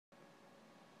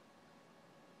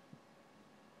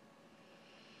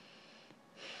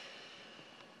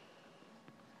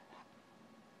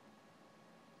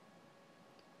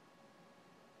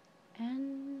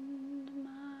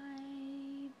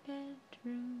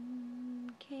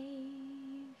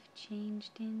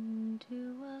changed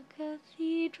into a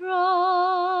cathedral,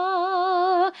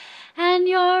 and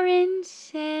your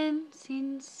incense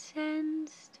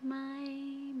incensed my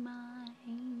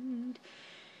mind.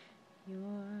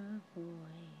 Your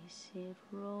voice, it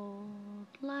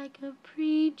rolled like a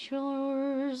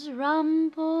preacher's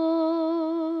rumble,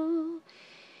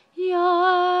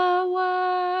 your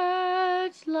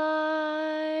words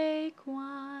like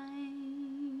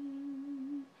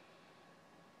wine,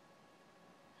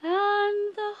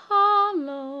 and the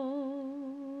hollow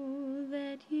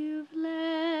that you've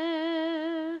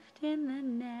left in the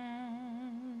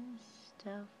nest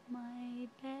of my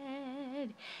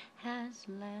bed has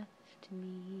left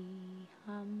me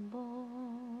humble.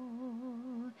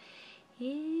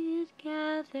 It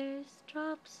gathers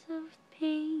drops of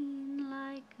pain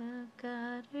like a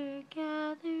gutter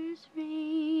gathers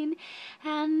rain,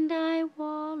 and I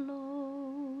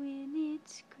wallow in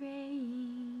its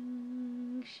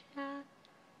graying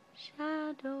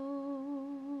shadow,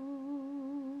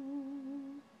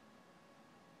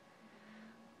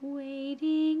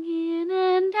 wading in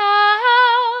and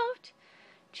out,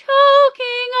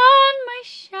 choking on my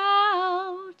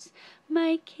shouts.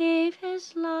 My cave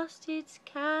has lost its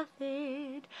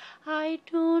cathedra. I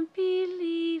don't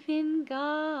believe in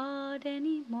God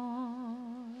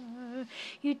anymore.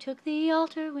 You took the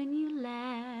altar when you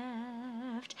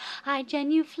left. I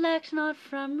genuflect not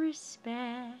from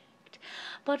respect,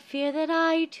 but fear that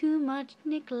I too much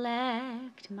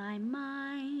neglect my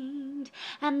mind,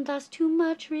 and thus too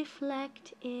much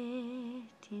reflect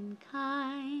it in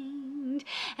kind,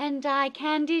 and I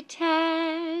can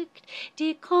detect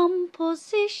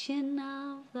decomposition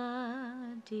of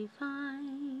the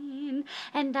divine,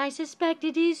 and I suspect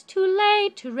it is too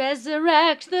late to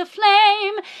resurrect the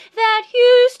flame that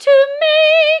used to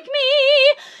make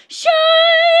me shine.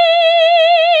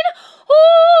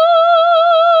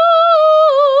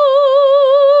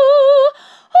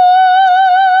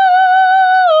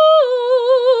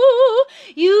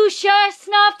 You sure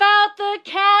snuff out the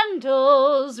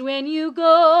candles when you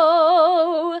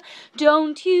go,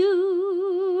 don't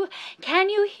you? Can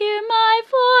you hear my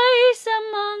voice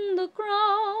among the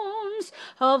groans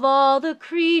of all the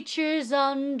creatures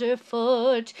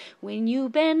underfoot when you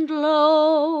bend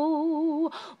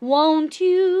low? Won't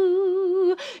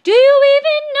you? Do you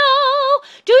even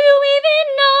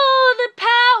know the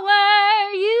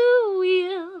power you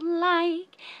wield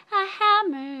like a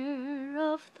hammer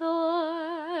of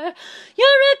Thor? You're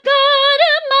a god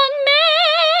among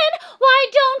men, why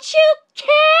don't you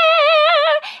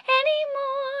care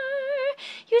anymore?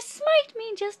 You smite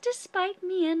me just to spite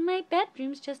me, and my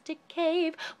bedroom's just a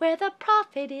cave where the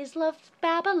prophet is love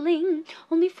babbling.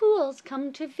 Only fools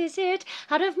come to visit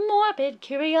out of morbid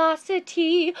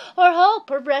curiosity or hope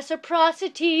of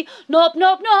reciprocity. Nope,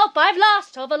 nope, nope, I've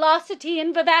lost all velocity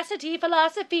and vivacity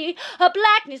philosophy. A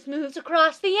blackness moves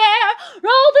across the air.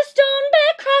 Roll the stone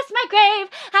back across my grave.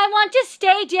 I want to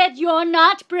stay dead, you're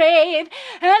not brave.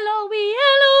 Eloe,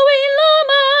 Eloe, Lama.